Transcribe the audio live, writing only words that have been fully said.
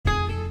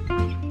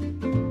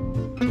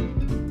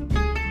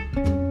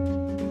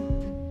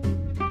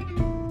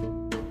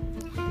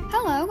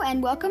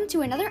and welcome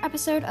to another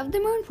episode of The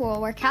Moonpool,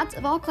 where cats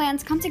of all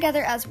clans come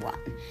together as one.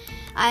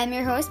 I am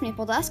your host,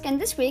 Maple Dusk, and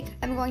this week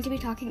I'm going to be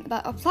talking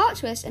about a plot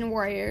twist in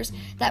Warriors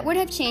that would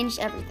have changed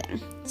everything.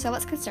 So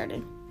let's get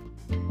started.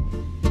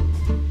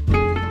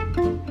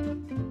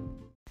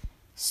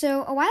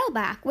 So a while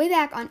back, way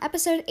back on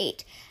episode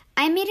 8,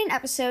 I made an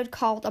episode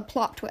called A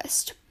Plot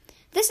Twist.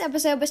 This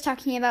episode was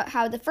talking about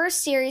how the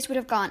first series would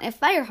have gone if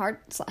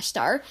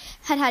Fireheart/Star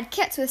had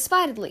kits with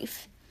Spotted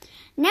Leaf.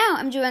 Now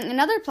I'm doing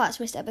another plot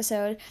twist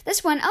episode,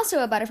 this one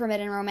also about a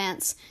forbidden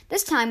romance,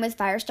 this time with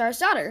Firestar's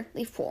daughter,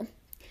 Leafpool.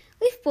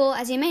 Leafpool,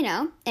 as you may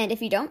know, and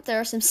if you don't, there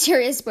are some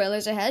serious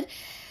spoilers ahead,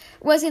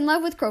 was in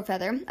love with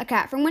Crowfeather, a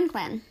cat from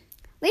WindClan.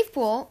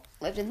 Leafpool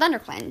lived in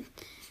ThunderClan.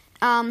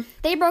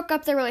 They broke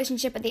up their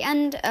relationship at the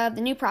end of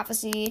the New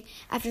Prophecy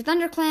after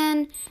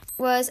ThunderClan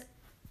was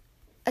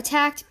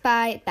attacked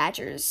by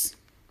badgers,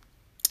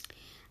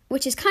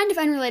 which is kind of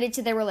unrelated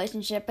to their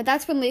relationship, but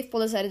that's when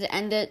Leafpool decided to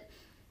end it,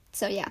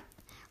 so yeah.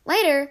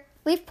 Later,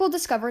 Leafpool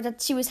discovered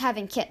that she was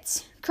having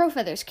kits,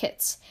 Crowfeather's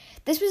kits.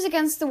 This was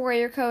against the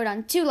warrior code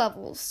on 2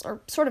 levels,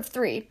 or sort of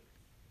 3.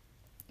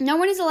 No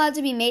one is allowed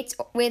to be mates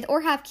with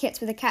or have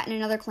kits with a cat in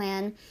another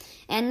clan,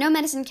 and no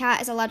medicine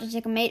cat is allowed to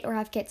take a mate or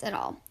have kits at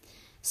all.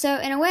 So,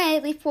 in a way,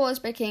 Leafpool is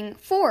breaking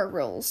 4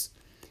 rules.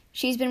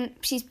 She's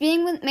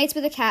being with mates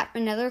with a cat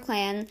in another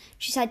clan.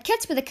 She's had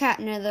kits with a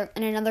cat in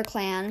another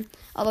clan,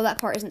 although that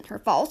part isn't her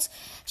fault.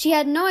 She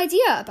had no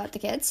idea about the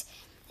kits,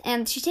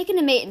 and she's taken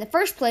a mate in the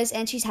first place,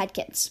 and she's had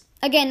kids.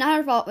 Again, not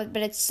her fault,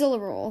 but it's still a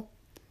rule.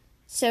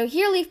 So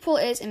here Leafpool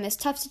is in this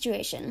tough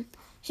situation.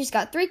 She's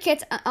got 3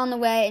 kits on the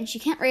way, and she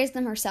can't raise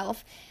them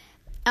herself,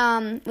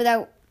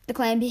 without the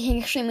clan being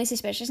extremely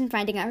suspicious and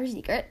finding out her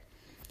secret.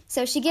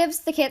 So she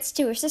gives the kits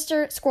to her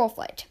sister,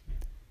 Squirrelflight.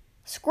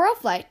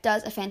 Squirrelflight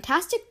does a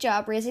fantastic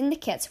job raising the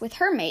kits with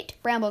her mate,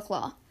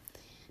 Brambleclaw.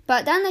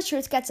 But then the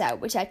truth gets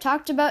out, which I've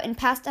talked about in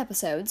past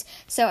episodes,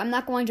 so I'm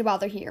not going to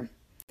bother here.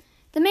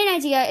 The main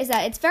idea is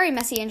that it's very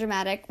messy and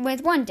dramatic,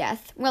 with 1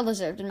 death,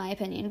 well-deserved in my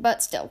opinion,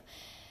 but still.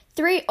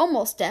 3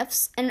 almost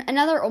deaths, and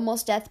another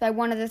almost death by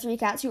one of the 3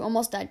 cats who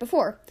almost died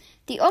before.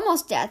 The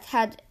almost death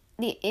had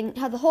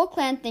the whole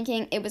clan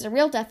thinking it was a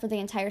real death for the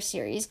entire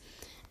series.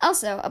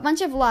 Also, a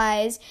bunch of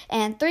lies,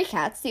 and 3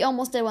 cats, the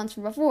almost dead ones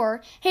from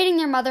before, hating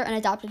their mother and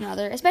adopted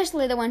mother,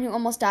 especially the one who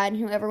almost died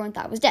and who everyone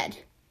thought was dead.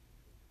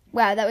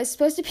 Wow, that was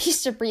supposed to be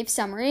just a brief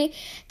summary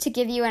to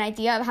give you an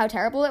idea of how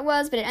terrible it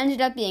was, but it ended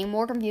up being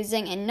more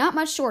confusing and not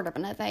much shorter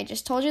than if I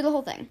just told you the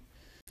whole thing.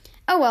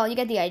 Oh well, you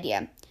get the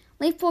idea.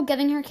 Leafpool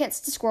giving her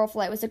kits to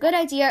Squirrelflight was a good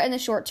idea in the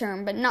short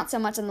term, but not so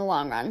much in the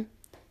long run.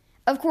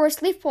 Of course,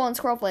 Leafpool and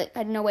Squirrelflight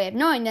had no way of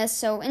knowing this,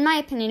 so in my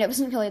opinion, it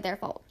wasn't really their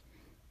fault.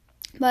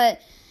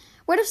 But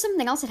what if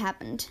something else had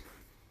happened?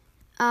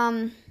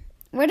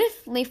 What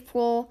if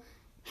Leafpool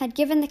had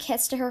given the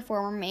kits to her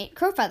former mate,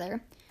 Crowfeather?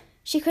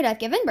 She could have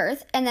given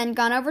birth and then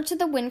gone over to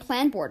the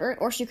WindClan border,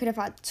 or she could have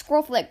had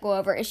Squirrelflight go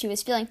over if she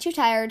was feeling too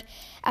tired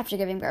after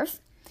giving birth,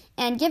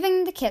 and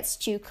giving the kits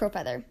to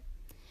Crowfeather.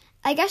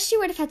 I guess she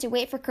would have had to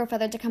wait for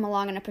Crowfeather to come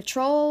along on a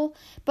patrol,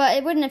 but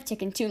it wouldn't have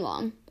taken too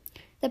long.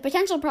 The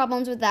potential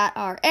problems with that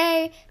are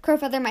A,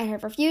 Crowfeather might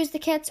have refused the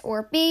kits,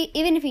 or B,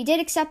 even if he did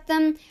accept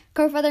them,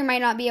 Crowfeather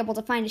might not be able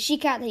to find a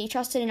she-cat that he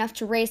trusted enough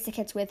to raise the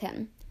kits with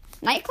him.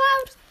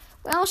 Nightcloud?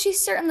 Well, she's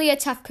certainly a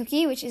tough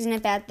cookie, which isn't a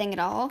bad thing at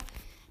all.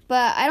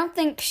 But I don't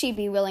think she'd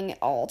be willing at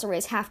all to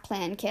raise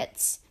half-clan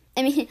kits.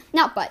 I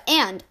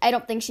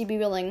don't think she'd be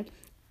willing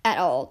at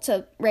all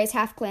to raise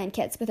half-clan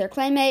kits with her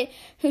clanmate,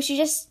 who she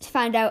just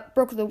found out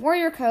broke the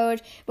warrior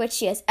code, which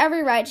she has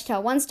every right to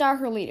tell OneStar,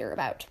 her leader,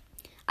 about.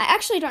 I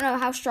actually don't know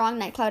how strong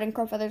Nightcloud and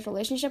Crowfeather's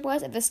relationship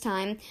was at this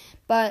time,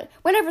 but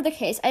whatever the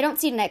case, I don't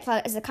see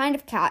Nightcloud as the kind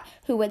of cat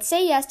who would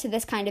say yes to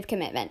this kind of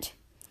commitment.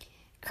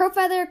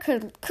 Crowfeather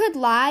could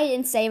lie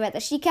and say that the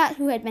she-cat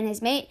who had been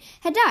his mate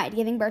had died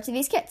giving birth to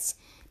these kits.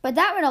 But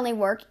that would only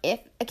work if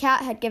a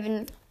cat had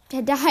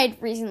died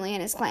recently in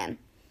his clan.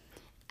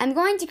 I'm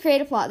going to create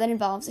a plot that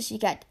involves a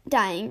she-cat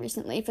dying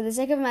recently for the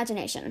sake of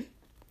imagination.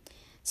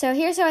 So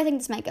here's how I think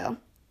this might go.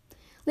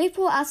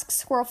 Leafpool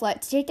asks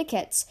Squirrelflight to take the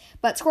kits,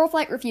 but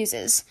Squirrelflight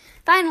refuses.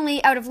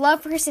 Finally, out of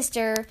love for her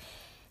sister,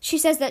 she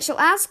says that she'll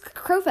ask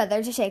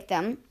Crowfeather to take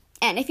them,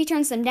 and if he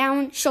turns them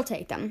down, she'll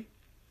take them.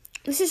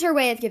 This is her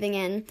way of giving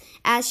in,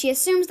 as she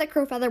assumes that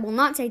Crowfeather will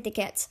not take the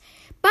kits.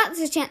 But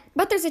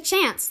there's a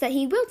chance that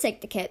he will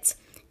take the kits,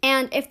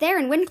 and if they're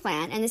in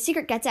WindClan and the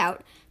secret gets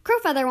out,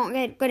 Crowfeather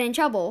won't get in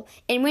trouble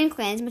in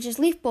WindClan as much as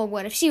Leafpool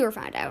would if she were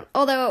found out.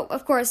 Although,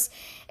 of course,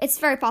 it's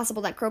very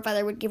possible that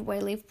Crowfeather would give away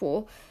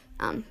Leafpool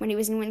when he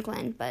was in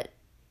WindClan, but,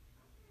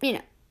 you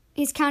know,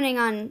 she's counting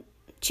on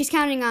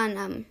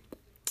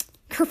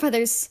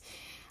Crowfeather's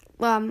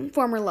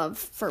former love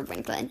for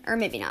WindClan, or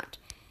maybe not.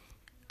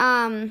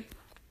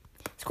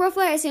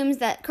 Squirrelflight assumes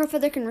that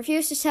Crowfeather can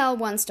refuse to tell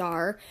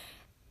OneStar,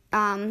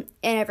 and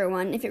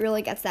everyone, if it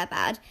really gets that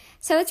bad.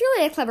 So it's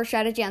really a clever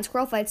strategy on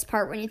Squirrelflight's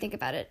part when you think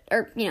about it.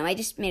 Or, I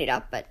just made it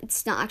up, but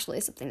it's not actually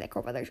something that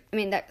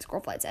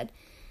Squirrelflight said.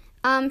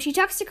 She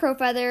talks to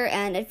Crowfeather,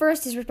 and at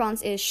first his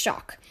response is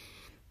shock.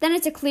 Then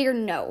it's a clear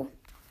no.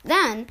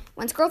 Then,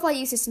 when Squirrelflight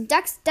uses some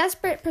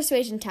desperate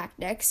persuasion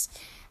tactics,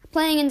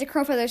 playing into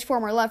Crowfeather's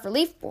former love for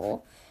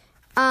Leafpool,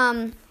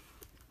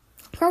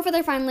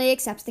 Crowfeather finally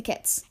accepts the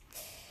kits,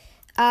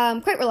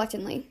 quite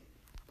reluctantly.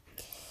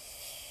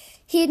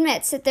 He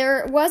admits that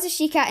there was a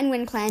she-cat in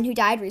WindClan who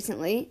died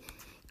recently.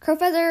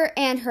 Crowfeather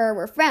and her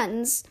were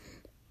friends,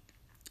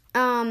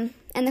 and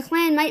the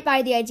clan might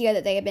buy the idea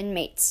that they had been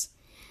mates.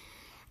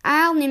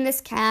 I'll name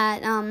this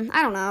cat,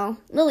 I don't know,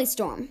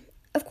 Lilystorm.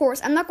 Of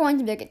course, I'm not going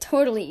to make it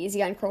totally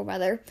easy on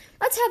Crowfeather.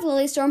 Let's have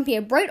Lilystorm be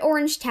a bright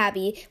orange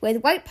tabby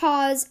with white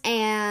paws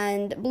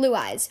and blue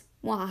eyes.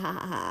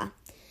 Wahahaha.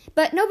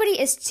 But nobody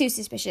is too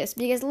suspicious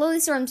because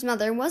Lilystorm's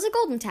mother was a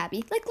golden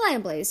tabby, like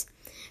Lionblaze.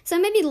 So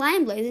maybe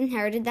Lionblaze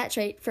inherited that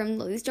trait from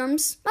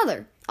Lilystorm's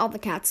mother, all the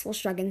cats will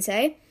shrug and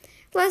say.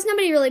 Plus,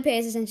 nobody really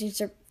pays attention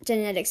to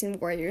genetics in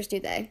warriors, do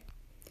they?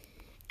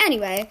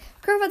 Anyway,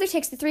 Crowfeather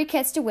takes the 3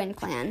 kits to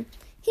WindClan.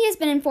 He has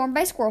been informed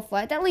by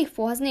Squirrelflight that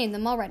Leafpool has named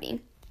them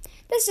already.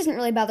 This doesn't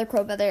really bother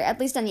Crowfeather, at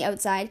least on the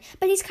outside,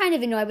 but he's kind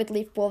of annoyed with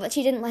Leafpool that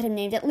she didn't let him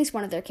name at least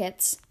one of their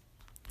kits.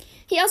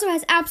 He also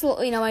has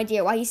absolutely no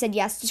idea why he said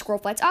yes to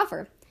Squirrelflight's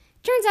offer.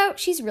 Turns out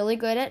she's really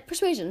good at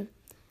persuasion.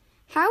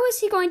 How is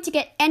he going to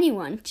get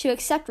anyone to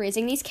accept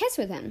raising these kits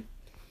with him?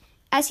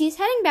 As he's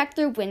heading back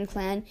through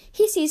WindClan,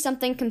 he sees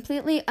something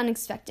completely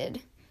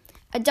unexpected.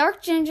 A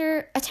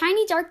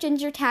tiny dark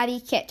ginger tabby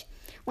kit,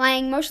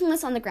 lying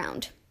motionless on the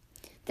ground.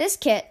 This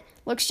kit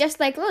looks just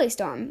like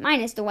Lilystorm,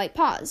 minus the white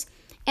paws,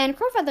 and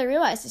Crowfeather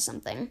realizes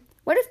something.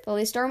 What if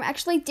Lilystorm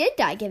actually did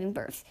die giving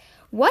birth?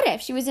 What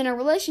if she was in a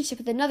relationship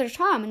with another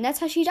Tom and that's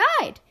how she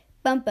died?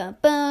 Bum bum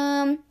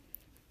bum.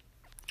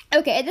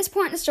 Okay, at this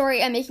point in the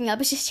story I'm making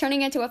up is just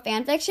turning into a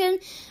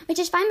fanfiction, which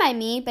is fine by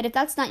me, but if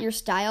that's not your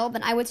style,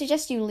 then I would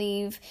suggest you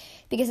leave,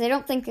 because I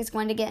don't think it's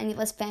going to get any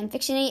less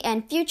fanfiction-y,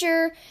 and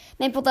future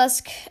Maple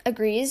Dusk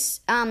agrees.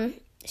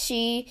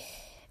 She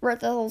wrote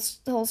the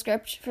whole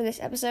script for this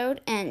episode,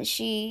 and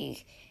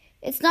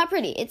it's not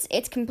pretty.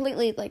 It's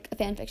completely like a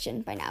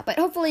fanfiction by now, but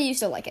hopefully you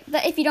still like it.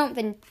 But if you don't,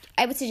 then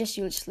I would suggest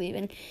you just leave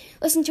and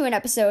listen to an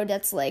episode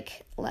that's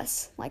like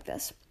less like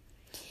this.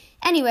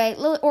 Anyway,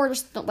 or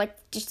just don't like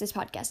just this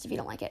podcast if you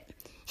don't like it.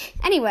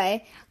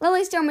 Anyway,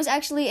 Lilystorm was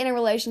actually in a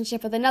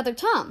relationship with another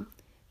Tom.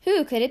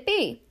 Who could it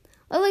be?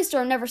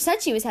 Lilystorm never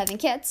said she was having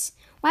kits.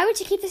 Why would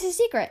she keep this a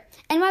secret?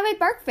 And why would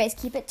Barkface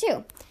keep it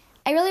too?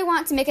 I really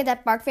want to make it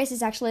that Barkface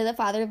is actually the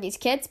father of these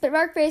kids, but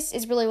Barkface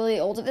is really, really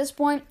old at this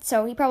point,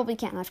 so he probably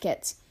can't have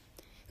kids.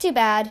 Too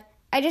bad.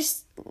 I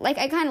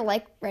kind of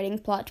like writing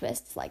plot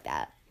twists like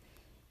that.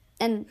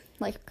 And,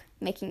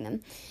 making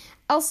them.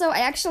 Also, I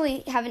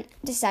actually haven't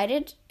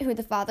decided who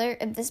the father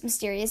of this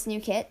mysterious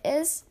new kit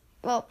is.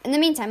 Well, in the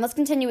meantime, let's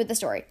continue with the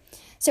story.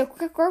 So,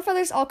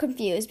 Crowfeather's all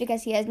confused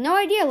because he has no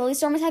idea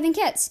Lilystorm is having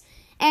kits.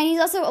 And he's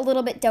also a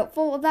little bit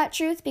doubtful of that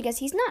truth because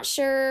he's not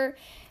sure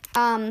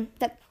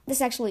that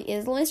this actually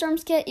is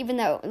Lilystorm's kit, even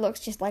though it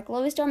looks just like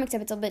Lilystorm,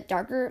 except it's a bit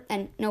darker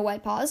and no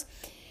white paws.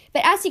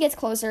 But as he gets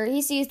closer,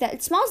 he sees that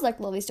it smells like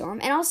Lilystorm,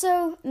 and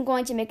also, I'm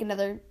going to make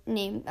another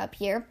name up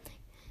here,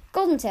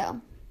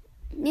 Goldentail.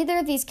 Neither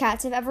of these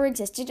cats have ever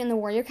existed in the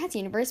Warrior Cats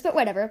universe, but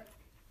whatever.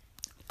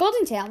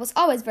 Goldentail was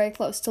always very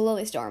close to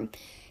Lilystorm,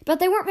 but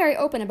they weren't very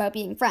open about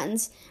being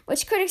friends,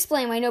 which could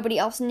explain why nobody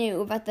else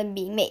knew about them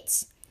being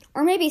mates.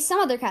 Or maybe some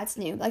other cats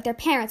knew, like their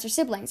parents or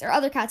siblings, or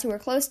other cats who were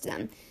close to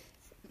them.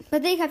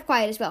 But they kept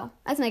quiet as well.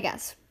 That's my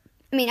guess.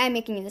 I mean, I'm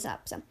making this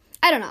up, so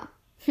I don't know.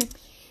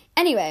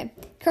 Anyway,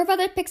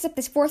 Crowfeather picks up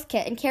this 4th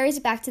kit and carries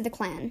it back to the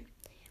clan.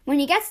 When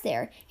he gets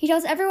there, he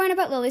tells everyone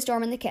about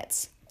Lilystorm and the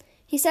kits.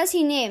 He says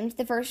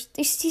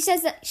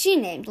that she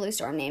named,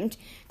 Lilystorm named,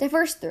 the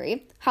first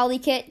 3, Holly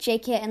Kit, Jay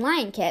Kit, and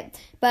Lion Kit,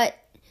 but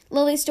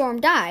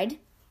Lilystorm died.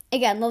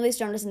 Again,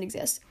 Lilystorm doesn't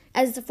exist,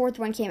 as the 4th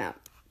one came out.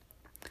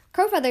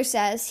 Crowfeather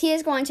says he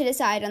is going to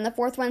decide on the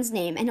 4th one's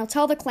name, and he'll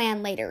tell the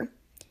clan later.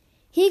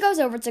 He goes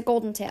over to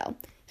Goldentail,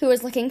 who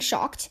is looking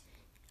shocked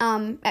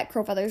at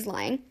Crowfeather's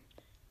lying,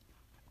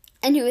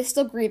 and who is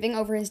still grieving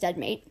over his dead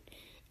mate.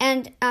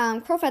 And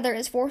Crowfeather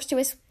is forced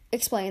to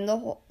explain the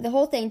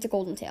whole thing to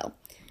Goldentail.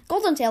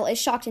 Goldentail is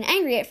shocked and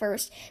angry at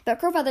first, but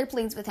Crowfeather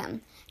pleads with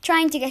him,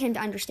 trying to get him to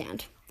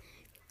understand.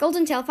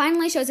 Goldentail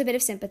finally shows a bit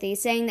of sympathy,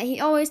 saying that he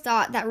always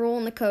thought that rule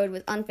in the code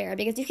was unfair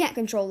because you can't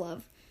control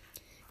love.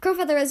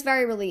 Crowfeather is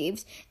very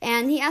relieved,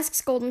 and he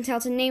asks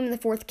Goldentail to name the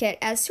 4th kit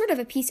as sort of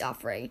a peace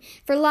offering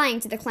for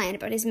lying to the clan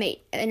about his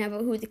mate and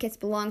about who the kits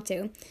belong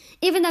to,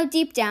 even though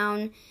deep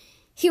down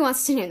he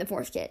wants to name the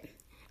 4th kit.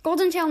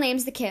 Goldentail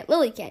names the kit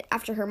Lily Kit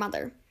after her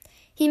mother.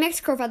 He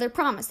makes Crowfeather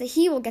promise that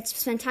he will get to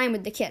spend time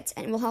with the kits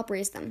and will help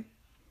raise them.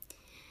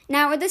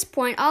 Now, at this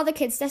point, all the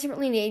kids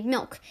desperately need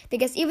milk,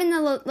 because even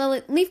though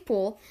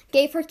Leafpool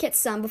gave her kits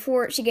some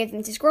before she gave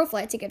them to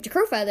Squirrelflight to give to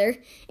Crowfeather,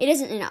 it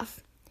isn't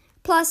enough.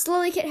 Plus,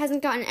 Lilykit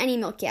hasn't gotten any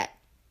milk yet.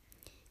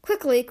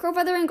 Quickly,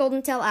 Crowfeather and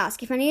Goldentail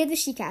ask if any of the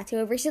she-cats who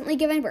have recently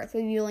given birth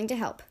would be willing to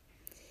help.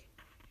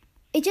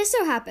 It just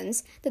so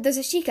happens that there's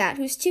a she-cat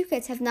whose 2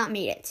 kits have not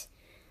made it.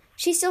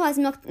 She still has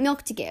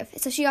milk to give,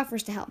 so she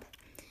offers to help.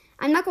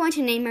 I'm not going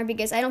to name her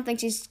because I don't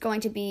think she's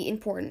going to be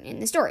important in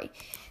the story,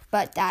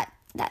 but that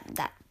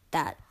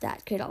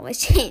that could always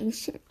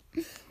change.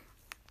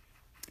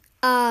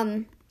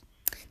 The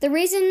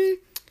reason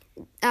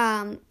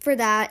for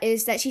that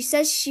is that she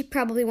says she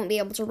probably won't be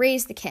able to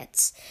raise the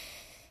kits.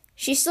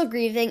 She's still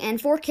grieving, and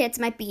 4 kits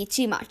might be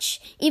too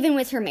much, even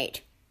with her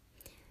mate,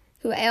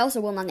 who I also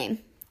will not name.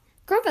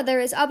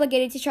 Crowfeather is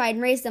obligated to try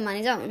and raise them on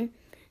his own,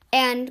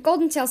 and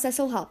Goldentail says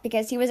he'll help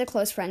because he was a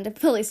close friend of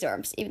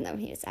Lilystorm's, even though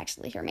he was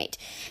actually her mate.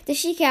 The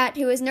she-cat,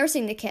 who is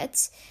nursing the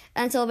kits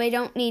until they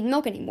don't need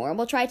milk anymore,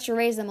 will try to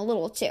raise them a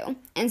little too,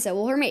 and so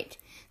will her mate.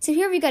 So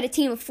here we've got a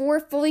team of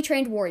 4 fully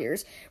trained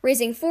warriors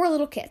raising 4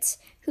 little kits,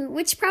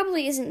 which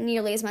probably isn't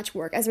nearly as much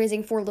work as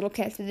raising 4 little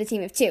kits with a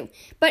team of 2,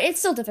 but it's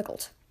still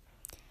difficult.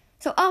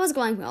 So all was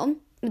going well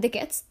with the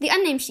kits. The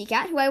unnamed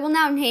she-cat, who I will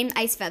now name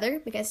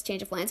Icefeather, because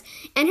change of plans,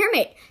 and her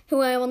mate,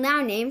 who I will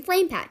now name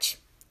Flamepatch,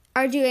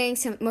 are doing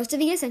most of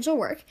the essential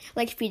work,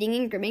 like feeding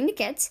and grooming the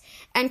kits,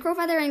 and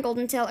Crowfeather and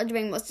Goldentail are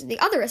doing most of the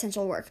other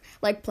essential work,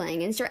 like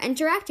playing and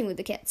interacting with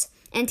the kits,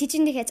 and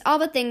teaching the kits all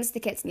the things the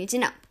kits need to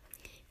know.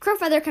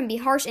 Crowfeather can be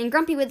harsh and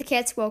grumpy with the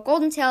kits, while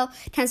Goldentail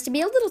tends to be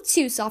a little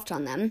too soft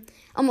on them,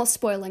 almost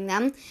spoiling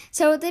them,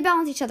 so they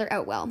balance each other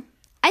out well.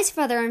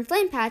 Icefeather and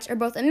Flamepatch are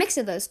both a mix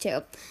of those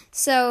two,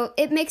 so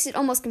it makes it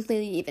almost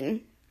completely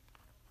even.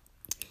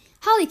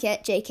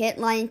 Hollykit, Jaykit,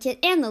 Lionkit,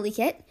 and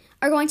Lilykit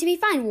are going to be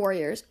fine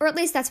warriors, or at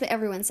least that's what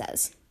everyone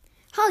says.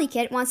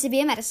 Hollykit wants to be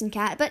a medicine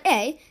cat, but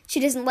A,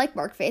 she doesn't like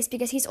Barkface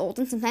because he's old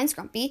and sometimes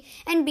grumpy,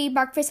 and B,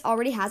 Barkface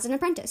already has an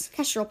apprentice,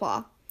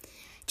 Kestrelpaw.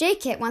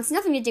 Jaykit wants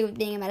nothing to do with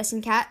being a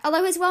medicine cat,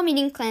 although his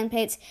well-meaning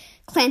clanmates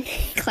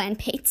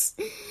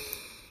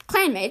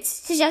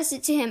suggest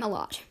it to him a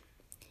lot.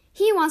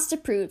 He wants to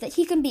prove that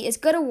he can be as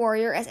good a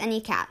warrior as any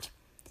cat.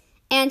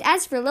 And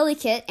as for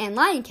Lilykit and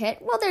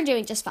Lionkit, well, they're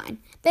doing just fine.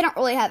 They don't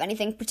really have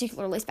anything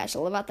particularly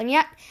special about them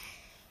yet.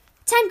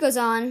 Time goes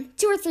on.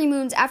 2 or 3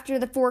 moons after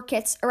the 4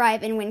 kits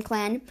arrive in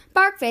WindClan,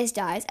 Barkface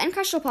dies, and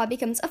Kestrelpaw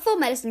becomes a full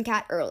medicine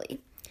cat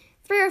early.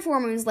 3 or 4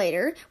 moons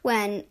later,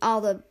 when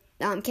all the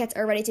kits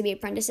are ready to be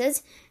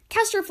apprentices,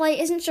 Kestrelflight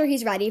isn't sure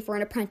he's ready for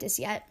an apprentice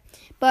yet,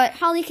 but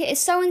Hollykit is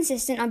so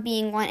insistent on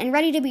being one and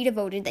ready to be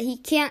devoted that he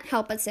can't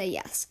help but say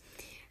yes.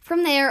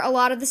 From there, a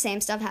lot of the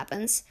same stuff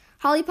happens.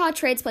 Hollypaw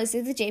trades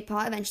places with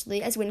Jaypaw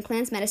eventually as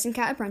WindClan's medicine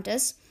cat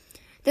apprentice.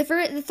 The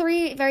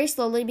 3 very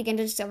slowly begin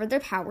to discover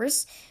their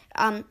powers.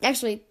 The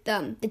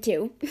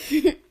 2.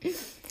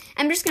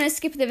 I'm just going to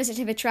skip the visit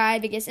to the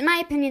tribe because, in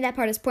my opinion, that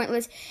part is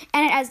pointless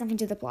and it adds nothing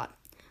to the plot.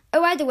 Oh,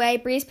 by the way,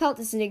 Breezepelt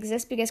doesn't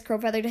exist because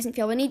Crowfeather doesn't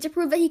feel the need to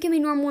prove that he can be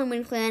normal in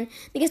WindClan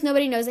because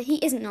nobody knows that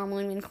he isn't normal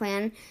in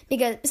WindClan,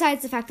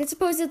 besides the fact that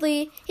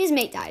supposedly his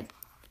mate died.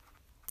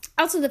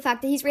 Also the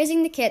fact that he's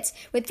raising the kits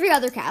with 3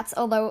 other cats,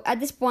 although at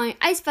this point,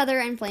 Icefeather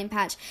and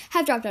Flamepatch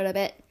have dropped out a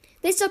bit.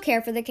 They still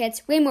care for the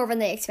kits, way more than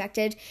they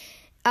expected.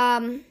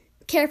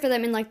 Care for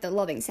them in, the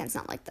loving sense,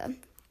 not a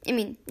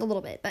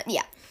little bit, but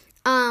yeah.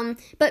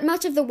 But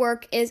much of the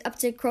work is up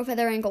to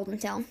Crowfeather and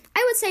Goldentail.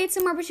 I would say it's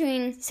somewhere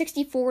between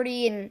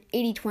 60-40 and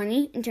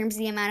 80-20 in terms of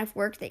the amount of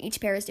work that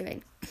each pair is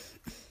doing.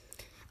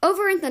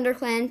 Over in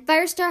ThunderClan,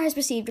 Firestar has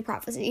received a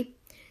prophecy.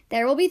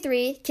 There will be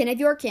 3, kin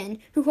of your kin,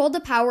 who hold the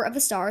power of the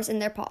stars in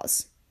their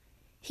paws.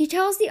 He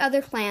tells the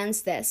other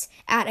clans this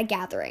at a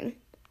gathering.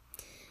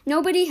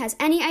 Nobody has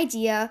any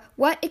idea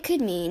what it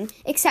could mean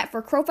except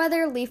for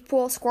Crowfeather,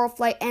 Leafpool,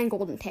 Squirrelflight, and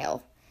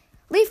Goldentail.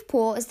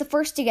 Leafpool is the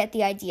first to get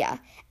the idea,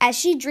 as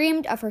she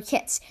dreamed of her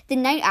kits the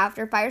night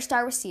after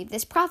Firestar received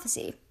this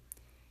prophecy.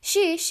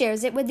 She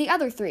shares it with the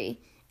other 3,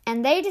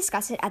 and they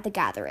discuss it at the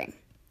gathering.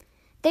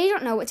 They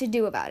don't know what to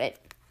do about it.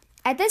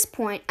 At this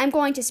point, I'm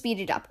going to speed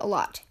it up a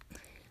lot.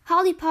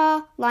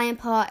 Hollypaw,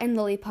 Lionpaw, and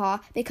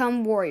Lilypaw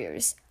become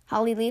warriors,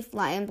 Hollyleaf,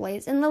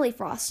 Lionblaze, and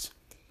Lilyfrost.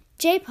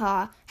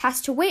 Jaypaw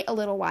has to wait a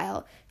little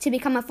while to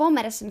become a full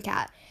medicine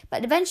cat,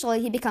 but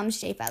eventually he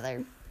becomes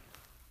Jayfeather.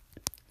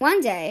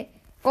 One day,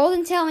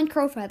 Goldentail and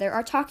Crowfeather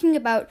are talking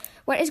about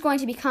what is going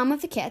to become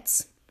of the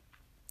kits,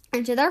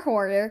 and to their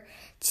horror,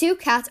 2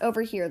 cats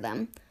overhear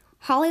them,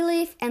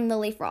 Hollyleaf and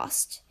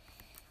Lilyfrost.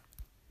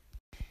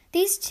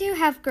 These 2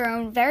 have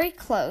grown very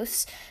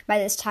close by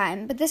this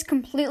time, but this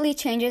completely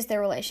changes their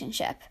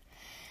relationship.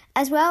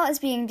 As well as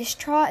being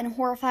distraught and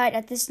horrified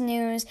at this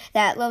news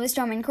that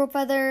Lilystorm and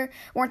Crowfeather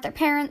weren't their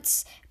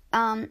parents,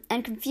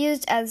 and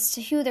confused as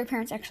to who their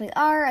parents actually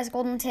are, as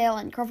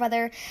Goldentail and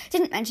Crowfeather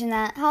didn't mention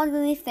that,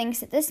 Hollyleaf thinks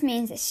that this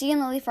means that she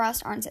and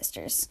Lilyfrost aren't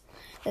sisters,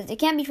 that they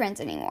can't be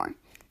friends anymore.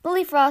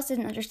 Lilyfrost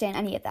doesn't understand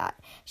any of that.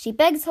 She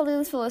begs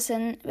Hollyleaf to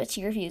listen, but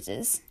she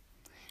refuses.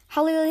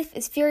 Hollyleaf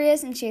is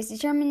furious and she is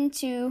determined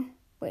to,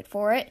 wait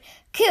for it,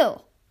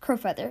 kill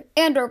Crowfeather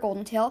and or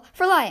Goldentail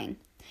for lying.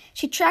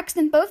 She tracks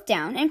them both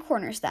down and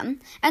corners them,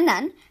 and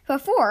then,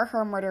 before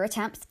her murder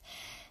attempt,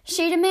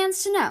 she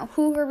demands to know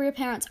who her real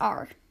parents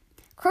are.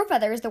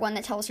 Crowfeather is the one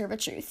that tells her the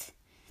truth,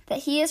 that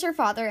he is her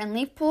father and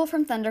Leafpool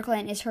from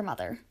ThunderClan is her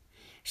mother.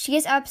 She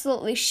is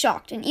absolutely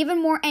shocked and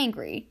even more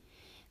angry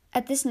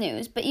at this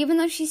news, but even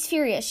though she's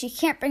furious, she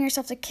can't bring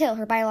herself to kill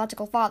her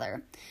biological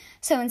father.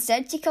 So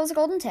instead, she kills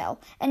Golden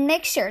Tail and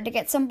makes sure to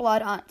get some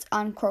blood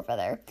on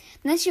Crowfeather.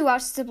 Then she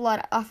washes the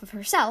blood off of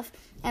herself,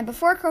 and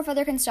before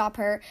Crowfeather can stop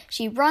her,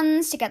 she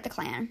runs to get the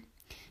clan.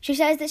 She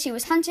says that she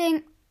was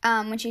hunting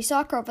when she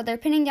saw Crowfeather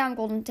pinning down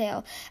Golden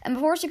Tail, and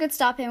before she could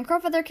stop him,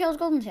 Crowfeather killed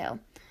Golden Tail.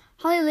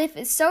 Hollyleaf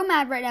is so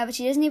mad right now that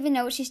she doesn't even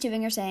know what she's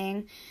doing or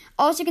saying.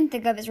 All she can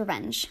think of is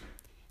revenge.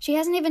 She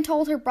hasn't even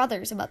told her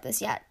brothers about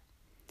this yet.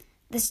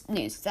 This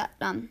news, that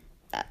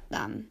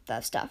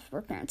stuff,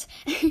 her parents.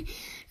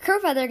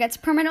 Crowfeather gets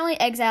permanently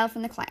exiled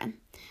from the clan.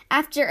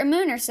 After a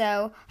moon or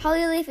so,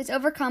 Hollyleaf is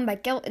overcome by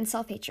guilt and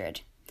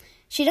self-hatred.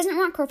 She doesn't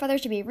want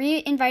Crowfeather to be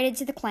re-invited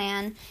to the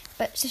clan,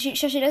 but so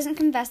she doesn't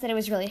confess that it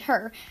was really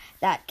her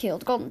that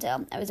killed Golden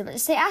Tail. I was about to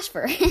say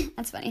Ashfur.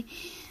 That's funny.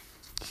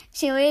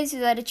 She leaves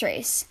without a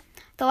trace.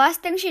 The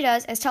last thing she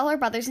does is tell her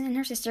brothers and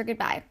her sister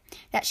goodbye,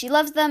 that she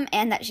loves them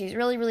and that she's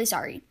really, really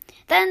sorry.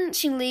 Then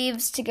she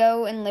leaves to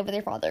go and live with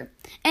her father.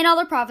 And all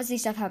the prophecy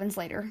stuff happens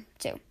later,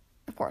 too,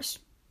 of course.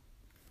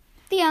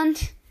 The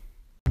end.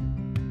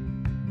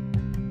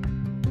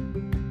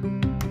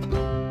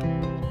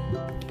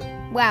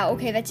 Wow,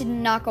 okay, that did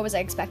not go as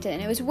I expected,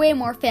 and it was way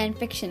more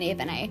fan-fiction-y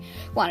than I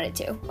wanted it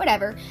to.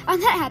 Whatever. On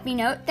that happy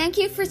note, thank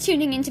you for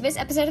tuning into this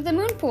episode of The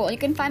Moon Pool. You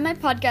can find my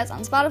podcast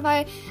on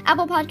Spotify,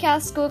 Apple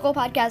Podcasts, Google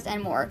Podcasts,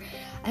 and more.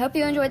 I hope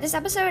you enjoyed this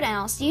episode, and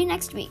I'll see you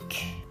next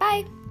week.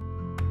 Bye!